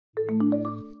From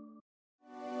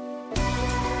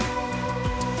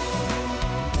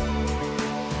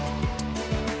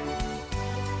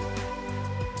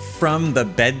the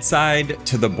bedside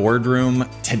to the boardroom,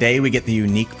 today we get the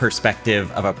unique perspective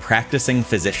of a practicing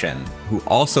physician who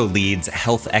also leads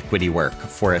health equity work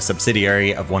for a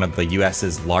subsidiary of one of the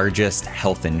US's largest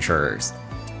health insurers.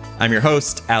 I'm your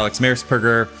host, Alex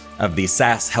Mersperger of the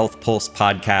SAS Health Pulse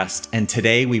podcast, and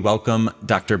today we welcome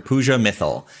Dr. Pooja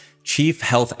Mittal, Chief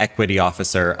Health Equity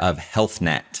Officer of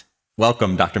HealthNet.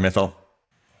 Welcome, Dr. Mittal.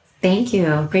 Thank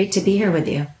you. Great to be here with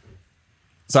you.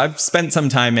 So I've spent some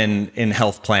time in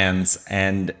health plans,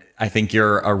 and I think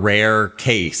you're a rare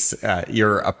case.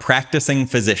 You're a practicing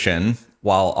physician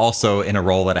while also in a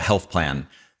role at a health plan.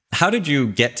 How did you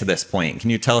get to this point?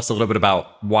 Can you tell us a little bit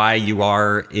about why you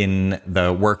are in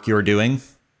the work you're doing?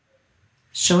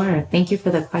 Sure. Thank you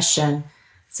for the question.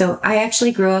 So I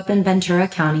actually grew up in Ventura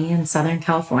County in Southern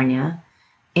California,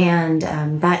 and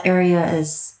that area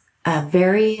is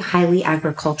very highly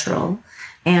agricultural.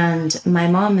 And my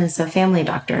mom is a family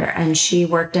doctor, and she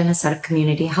worked in a set of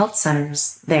community health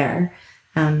centers there,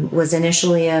 was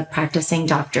initially a practicing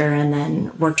doctor and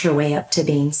then worked her way up to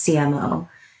being CMO.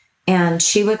 And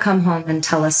she would come home and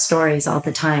tell us stories all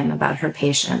the time about her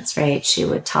patients, right? She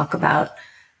would talk about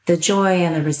the joy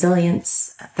and the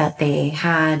resilience that they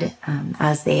had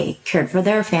as they cared for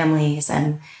their families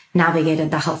and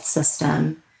navigated the health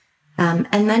system.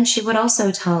 And then she would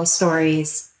also tell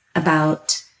stories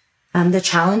about the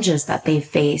challenges that they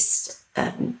faced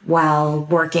while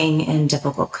working in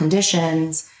difficult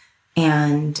conditions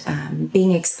and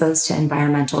being exposed to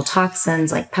environmental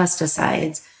toxins like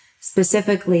pesticides,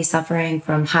 specifically suffering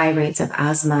from high rates of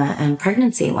asthma and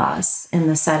pregnancy loss in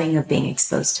the setting of being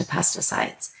exposed to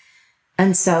pesticides.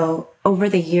 And so over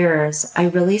the years, I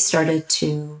really started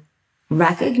to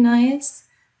recognize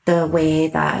the way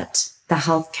that the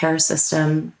healthcare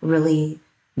system really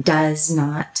does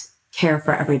not care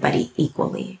for everybody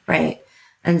equally, right?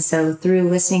 And so through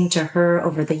listening to her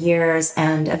over the years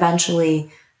and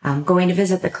eventually going to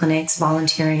visit the clinics,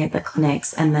 volunteering at the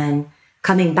clinics, and then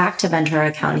coming back to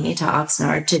Ventura County to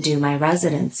Oxnard to do my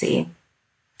residency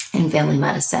in family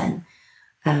medicine,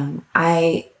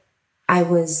 I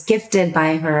was gifted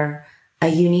by her a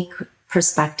unique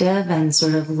perspective and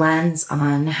sort of lens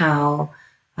on how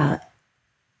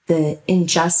the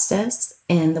injustice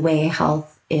in the way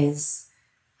health is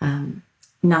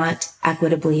not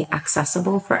equitably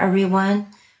accessible for everyone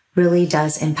really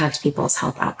does impact people's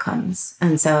health outcomes.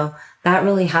 And so that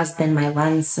really has been my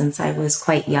lens since I was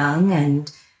quite young and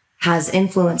has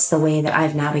influenced the way that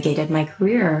I've navigated my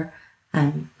career,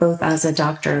 both as a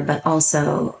doctor, but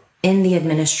also in the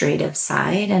administrative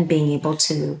side and being able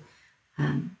to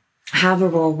have a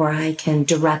role where I can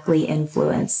directly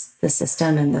influence the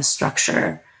system and the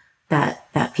structure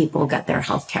that people get their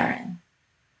healthcare in.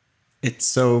 It's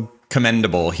so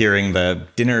commendable hearing the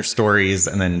dinner stories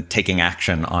and then taking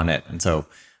action on it. And so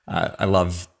I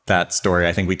love that story.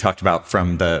 I think we talked about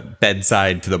from the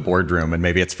bedside to the boardroom, and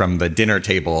maybe it's from the dinner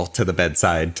table to the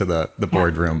bedside to the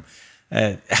boardroom.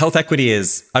 Health equity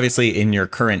is obviously in your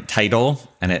current title,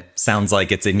 and it sounds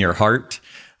like it's in your heart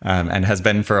and has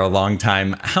been for a long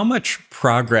time. How much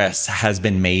progress has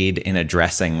been made in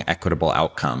addressing equitable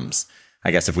outcomes? I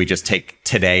guess if we just take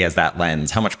today as that lens,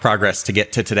 how much progress to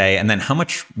get to today, and then how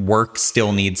much work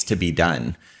still needs to be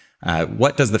done?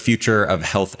 What does the future of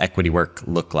health equity work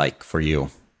look like for you?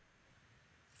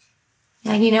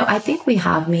 Yeah, I think we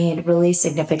have made really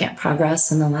significant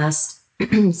progress in the last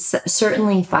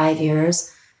certainly 5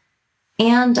 years.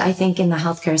 And I think in the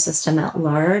healthcare system at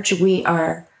large, we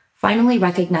are finally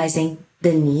recognizing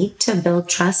the need to build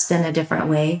trust in a different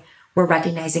way. We're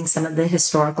recognizing some of the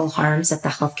historical harms that the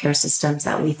healthcare systems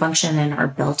that we function in are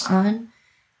built on.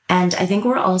 And I think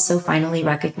we're also finally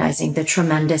recognizing the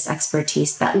tremendous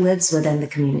expertise that lives within the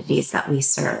communities that we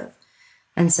serve.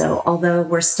 And so although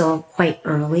we're still quite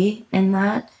early in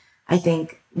that, I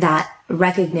think that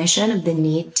recognition of the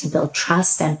need to build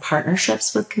trust and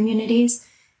partnerships with communities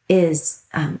is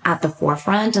at the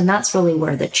forefront. And that's really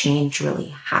where the change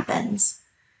really happens.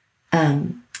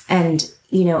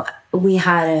 We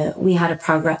had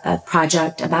a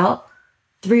project about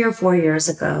 3 or 4 years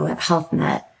ago at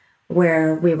HealthNet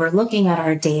where we were looking at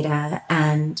our data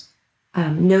and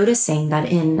noticing that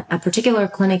in a particular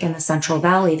clinic in the Central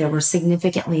Valley, there were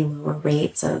significantly lower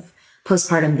rates of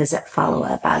postpartum visit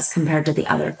follow-up as compared to the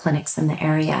other clinics in the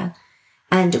area.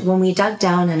 And when we dug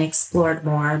down and explored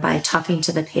more by talking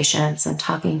to the patients and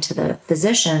talking to the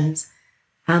physicians,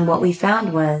 what we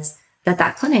found was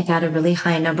that clinic had a really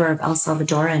high number of El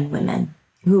Salvadoran women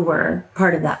who were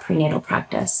part of that prenatal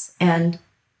practice. And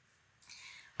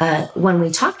when we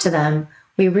talk to them,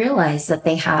 we realize that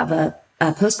they have a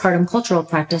postpartum cultural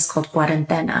practice called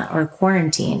cuarentena, or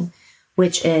quarantine,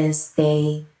 which is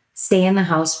they stay in the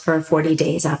house for 40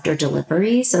 days after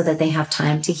delivery so that they have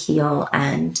time to heal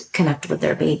and connect with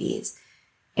their babies.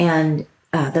 And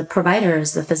the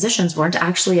providers, the physicians, weren't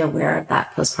actually aware of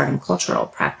that postpartum cultural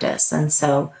practice. And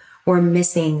so we're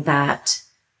missing that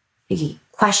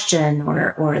question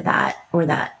or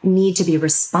that need to be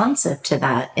responsive to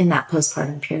that in that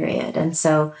postpartum period. And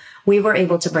so we were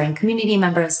able to bring community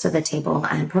members to the table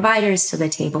and providers to the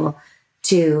table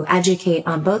to educate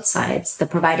on both sides, the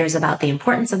providers about the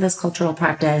importance of this cultural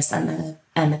practice and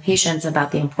the patients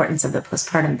about the importance of the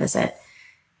postpartum visit.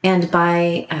 And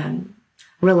by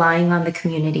relying on the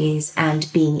communities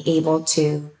and being able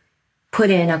to put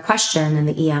in a question in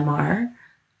the EMR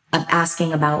of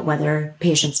asking about whether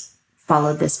patients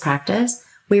followed this practice,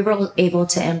 we were able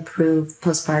to improve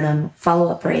postpartum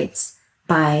follow-up rates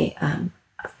by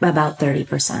about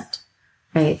 30%,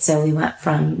 right? So we went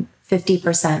from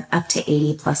 50% up to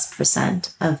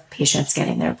 80+% of patients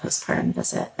getting their postpartum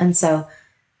visit. And so,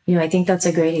 I think that's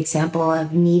a great example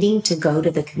of needing to go to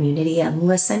the community and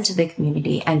listen to the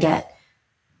community and get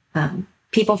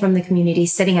people from the community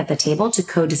sitting at the table to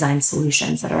co-design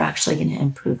solutions that are actually going to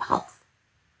improve health.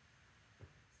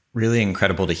 Really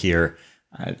incredible to hear.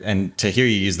 And to hear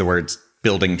you use the words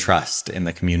building trust in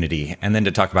the community, and then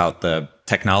to talk about the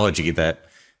technology that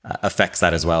affects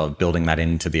that as well, building that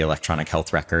into the electronic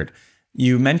health record.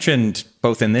 You mentioned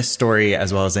both in this story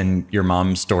as well as in your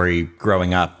mom's story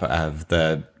growing up of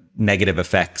the negative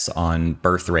effects on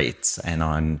birth rates and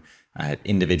on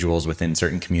individuals within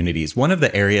certain communities. One of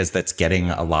the areas that's getting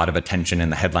a lot of attention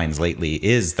in the headlines lately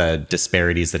is the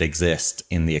disparities that exist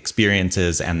in the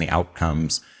experiences and the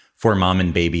outcomes for mom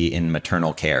and baby in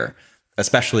maternal care,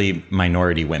 especially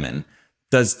minority women.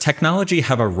 Does technology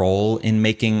have a role in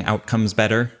making outcomes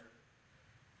better?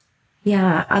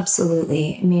 Yeah,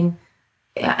 absolutely. I mean,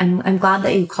 I'm glad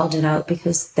that you called it out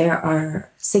because there are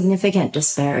significant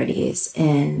disparities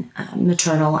in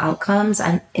maternal outcomes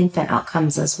and infant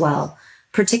outcomes as well,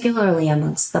 particularly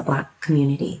amongst the Black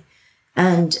community.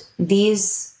 And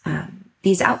these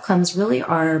outcomes really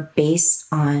are based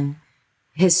on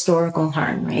historical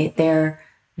harm, right? They're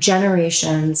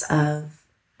generations of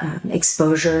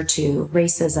exposure to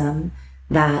racism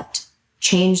that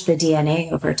change the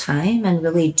DNA over time and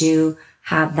really do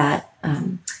have that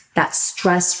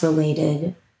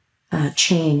stress-related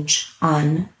change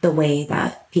on the way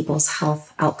that people's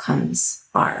health outcomes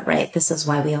are, right? This is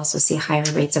why we also see higher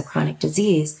rates of chronic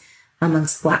disease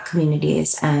amongst Black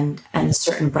communities and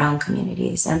certain brown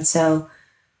communities. And so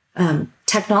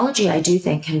technology, I do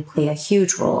think, can play a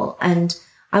huge role. And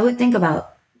I would think about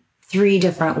 3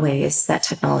 different ways that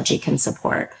technology can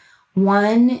support.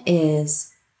 One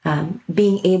is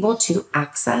being able to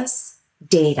access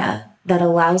data that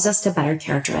allows us to better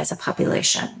characterize a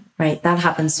population, right? That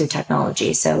happens through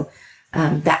technology. So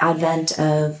the advent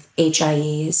of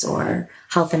HIEs or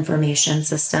health information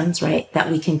systems, right,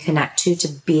 that we can connect to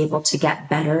be able to get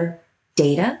better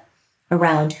data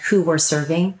around who we're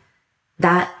serving,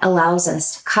 that allows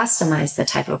us to customize the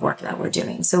type of work that we're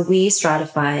doing. So we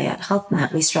stratify at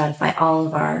HealthNet, we stratify all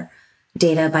of our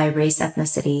data by race,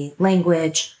 ethnicity,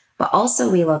 language, but also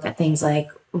we look at things like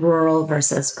rural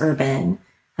versus urban,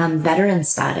 veteran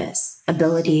status,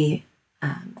 ability,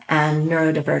 and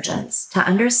neurodivergence to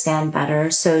understand better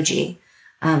SOGI,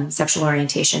 sexual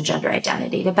orientation, gender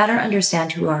identity, to better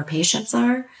understand who our patients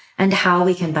are and how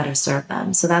we can better serve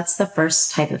them. So that's the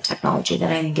first type of technology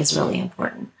that I think is really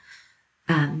important.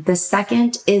 The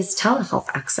second is telehealth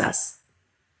access.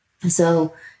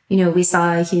 So, we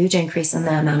saw a huge increase in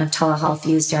the amount of telehealth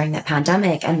used during the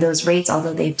pandemic, and those rates,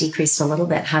 although they've decreased a little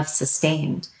bit, have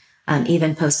sustained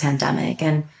even post-pandemic.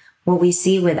 And what we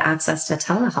see with access to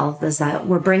telehealth is that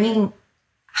we're bringing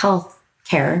health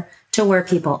care to where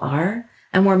people are,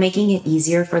 and we're making it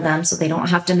easier for them so they don't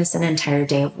have to miss an entire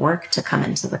day of work to come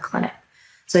into the clinic.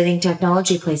 So I think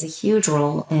technology plays a huge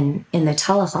role in the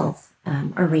telehealth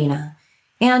arena.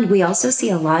 And we also see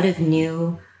a lot of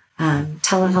new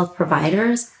telehealth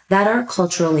providers that are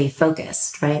culturally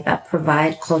focused, right? That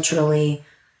provide culturally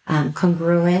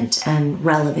congruent and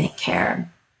relevant care.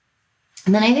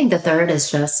 And then I think the third is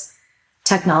just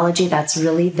technology that's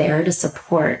really there to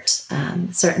support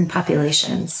certain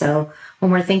populations. So when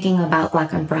we're thinking about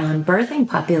Black and brown birthing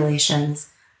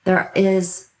populations, there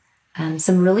is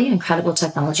some really incredible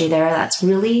technology there that's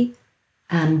really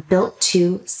built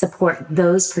to support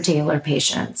those particular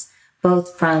patients,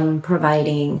 both from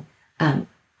providing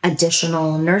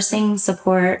additional nursing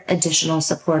support, additional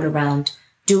support around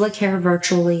doula care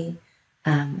virtually,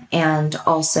 and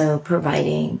also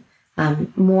providing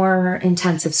more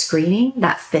intensive screening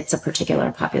that fits a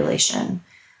particular population.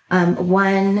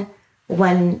 One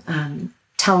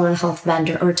telehealth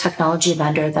vendor or technology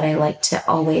vendor that I like to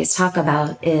always talk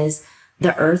about is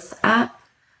the Earth app.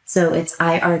 So it's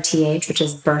IRTH, which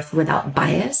is Birth Without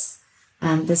Bias.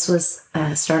 This was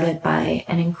started by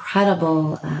an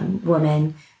incredible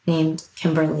woman named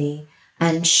Kimberly,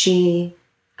 and she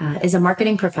is a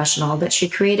marketing professional, but she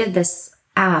created this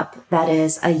app that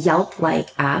is a Yelp-like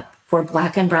app for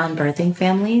Black and brown birthing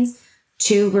families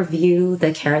to review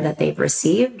the care that they've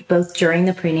received, both during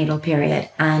the prenatal period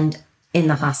and in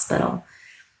the hospital.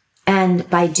 And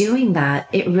by doing that,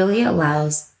 it really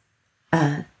allows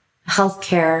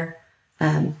healthcare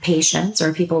patients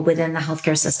or people within the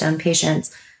healthcare system,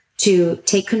 patients, to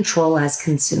take control as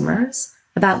consumers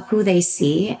about who they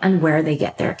see and where they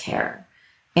get their care.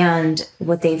 And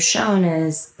what they've shown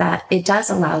is that it does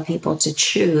allow people to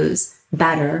choose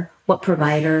better what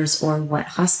providers or what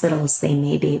hospitals they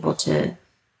may be able to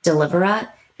deliver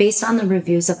at based on the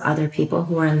reviews of other people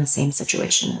who are in the same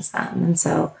situation as them. And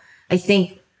so I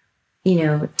think,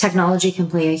 technology can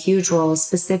play a huge role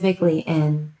specifically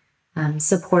in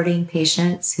supporting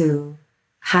patients who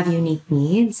have unique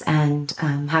needs and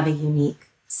have a unique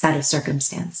set of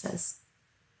circumstances.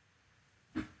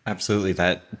 Absolutely.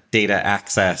 That data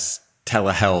access,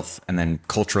 telehealth, and then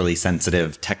culturally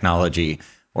sensitive technology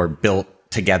or built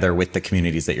together with the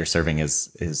communities that you're serving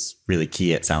is really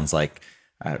key, it sounds like.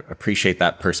 I appreciate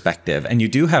that perspective. And you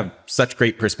do have such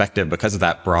great perspective because of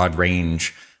that broad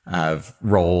range of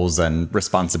roles and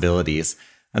responsibilities.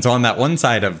 And so on that one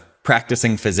side of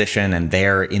practicing physician and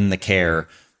there in the care,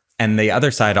 and the other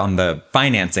side on the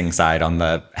financing side, on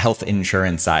the health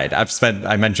insurance side, I've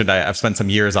spent some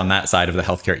years on that side of the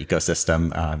healthcare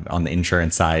ecosystem, on the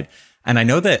insurance side. And I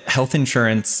know that health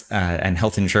insurance and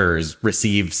health insurers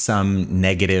receive some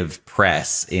negative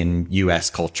press in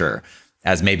US culture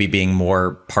as maybe being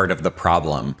more part of the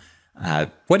problem.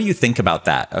 What do you think about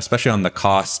that, especially on the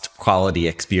cost, quality,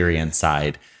 experience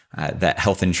side, that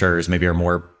health insurers maybe are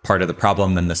more part of the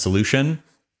problem than the solution?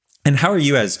 And how are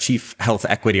you as Chief Health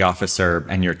Equity Officer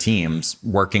and your teams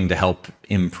working to help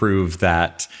improve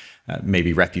that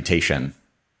maybe reputation?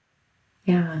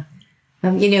 Yeah.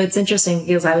 It's interesting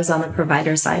because I was on the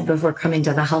provider side before coming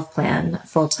to the health plan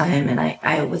full time. And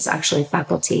I was actually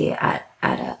faculty at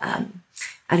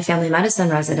a family medicine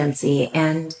residency.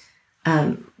 And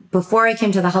before I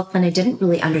came to the health plan, I didn't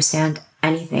really understand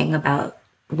anything about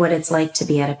what it's like to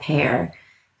be at a payer.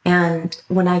 And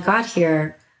when I got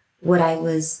here, what I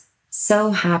was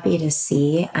so happy to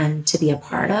see and to be a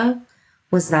part of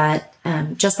was that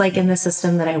just like in the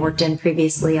system that I worked in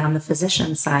previously on the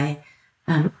physician side,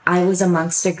 I was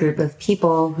amongst a group of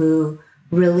people who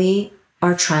really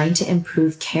are trying to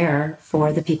improve care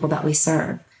for the people that we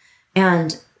serve.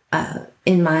 And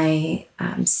in my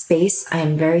space, I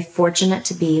am very fortunate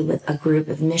to be with a group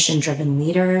of mission-driven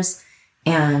leaders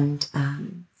and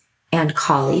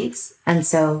colleagues. And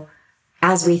so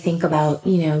as we think about,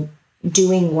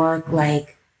 doing work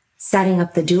like setting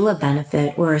up the doula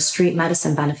benefit or a street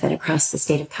medicine benefit across the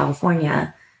state of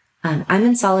California, I'm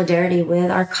in solidarity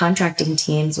with our contracting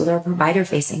teams, with our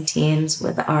provider-facing teams,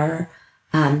 with our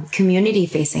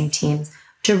community-facing teams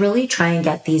to really try and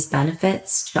get these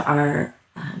benefits to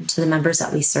the members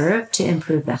that we serve to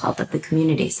improve the health of the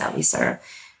communities that we serve.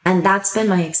 And that's been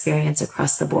my experience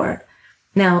across the board.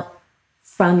 Now,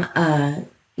 from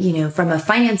a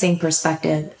financing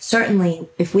perspective, certainly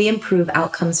if we improve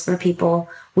outcomes for people,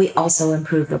 we also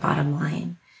improve the bottom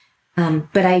line.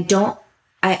 But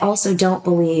I also don't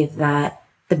believe that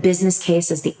the business case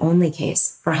is the only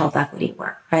case for health equity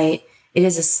work, right? It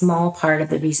is a small part of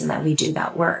the reason that we do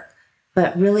that work.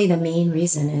 But really the main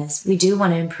reason is we do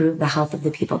want to improve the health of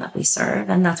the people that we serve.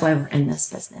 And that's why we're in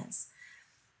this business.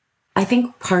 I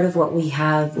think part of what we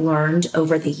have learned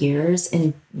over the years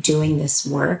in doing this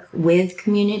work with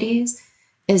communities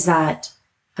is that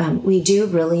we do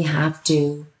really have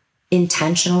to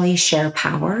intentionally share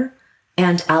power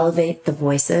and elevate the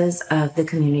voices of the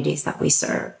communities that we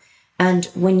serve. And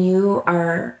when you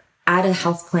are at a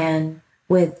health plan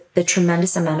with the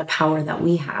tremendous amount of power that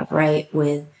we have, right,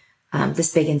 with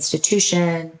this big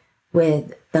institution,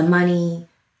 with the money,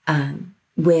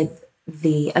 with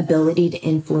the ability to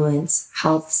influence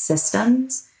health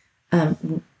systems,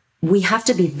 we have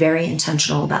to be very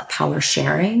intentional about power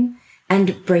sharing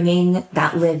and bringing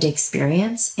that lived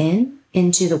experience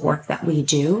into the work that we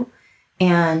do,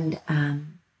 and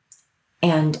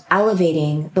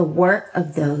elevating the work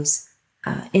of those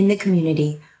in the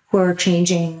community who are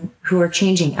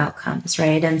changing outcomes,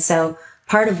 right? And so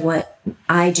part of what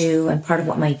I do and part of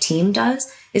what my team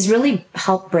does is really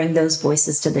help bring those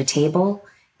voices to the table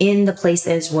in the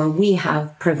places where we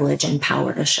have privilege and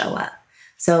power to show up.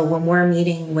 So when we're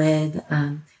meeting with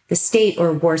the state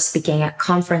or we're speaking at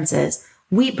conferences,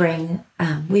 we bring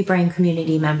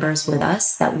community members with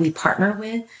us that we partner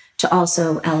with to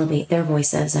also elevate their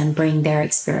voices and bring their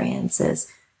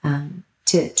experiences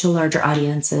to larger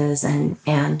audiences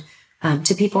and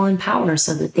to people in power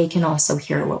so that they can also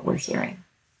hear what we're hearing.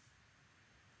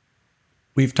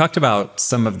 We've talked about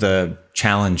some of the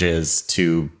challenges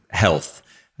to health,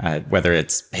 whether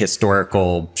it's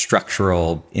historical,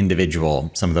 structural,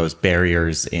 individual, some of those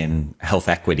barriers in health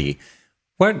equity.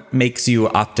 What makes you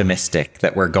optimistic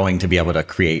that we're going to be able to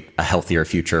create a healthier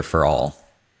future for all?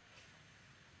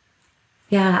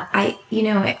 Yeah,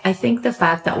 I think the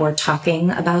fact that we're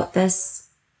talking about this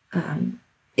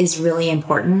is really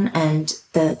important, and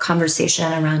the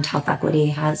conversation around health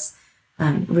equity has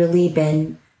really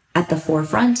been at the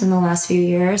forefront in the last few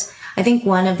years. I think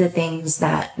one of the things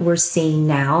that we're seeing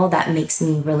now that makes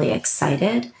me really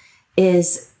excited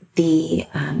is the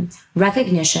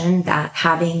recognition that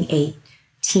having a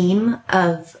team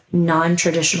of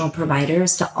non-traditional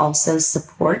providers to also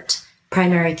support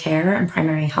primary care and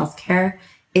primary health care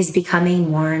is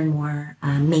becoming more and more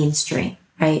mainstream,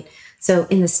 right? So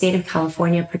in the state of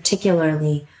California,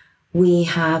 particularly, we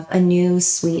have a new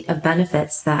suite of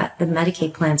benefits that the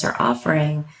Medicaid plans are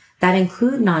offering that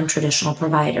include non-traditional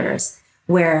providers,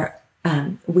 where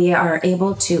we are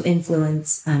able to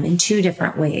influence in two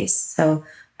different ways. So,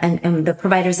 and the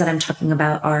providers that I'm talking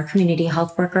about are community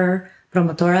health worker,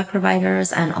 promotora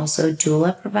providers, and also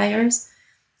doula providers.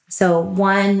 So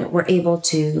one, we're able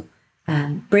to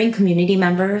bring community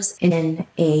members in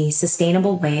a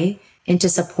sustainable way into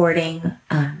supporting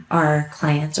our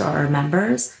clients or our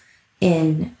members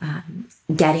in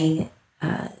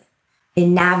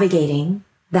navigating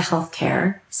the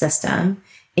healthcare system,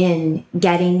 in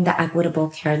getting the equitable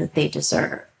care that they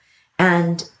deserve.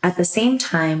 And at the same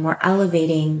time, we're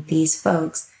elevating these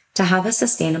folks to have a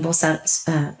sustainable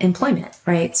employment,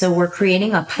 right? So we're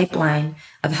creating a pipeline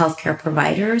of healthcare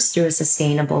providers through a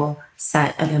sustainable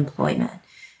set of employment.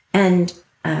 And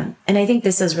I think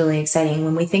this is really exciting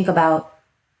when we think about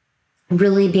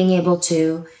really being able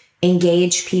to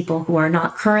engage people who are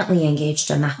not currently engaged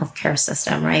in the healthcare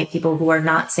system, right? People who are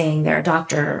not seeing their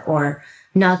doctor or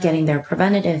not getting their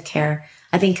preventative care.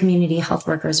 I think community health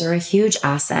workers are a huge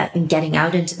asset in getting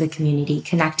out into the community,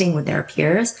 connecting with their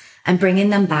peers, and bringing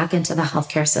them back into the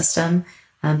healthcare system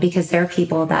because they're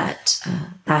people that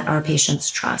our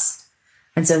patients trust.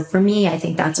 And so for me, I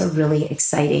think that's a really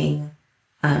exciting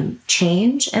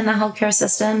change in the healthcare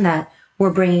system, that we're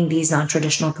bringing these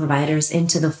non-traditional providers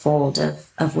into the fold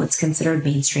of what's considered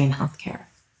mainstream healthcare.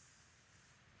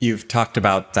 You've talked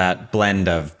about that blend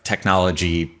of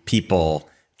technology, people,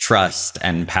 trust,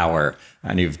 and power,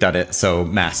 and you've done it so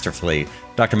masterfully.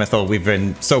 Dr. Mittal, we've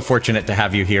been so fortunate to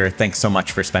have you here. Thanks so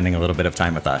much for spending a little bit of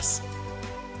time with us.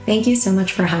 Thank you so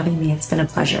much for having me. It's been a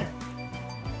pleasure.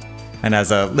 And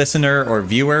as a listener or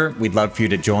viewer, we'd love for you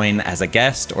to join as a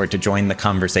guest or to join the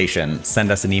conversation. Send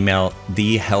us an email,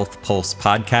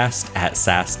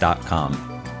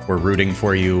 thehealthpulsepodcast@sas.com. We're rooting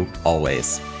for you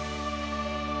always.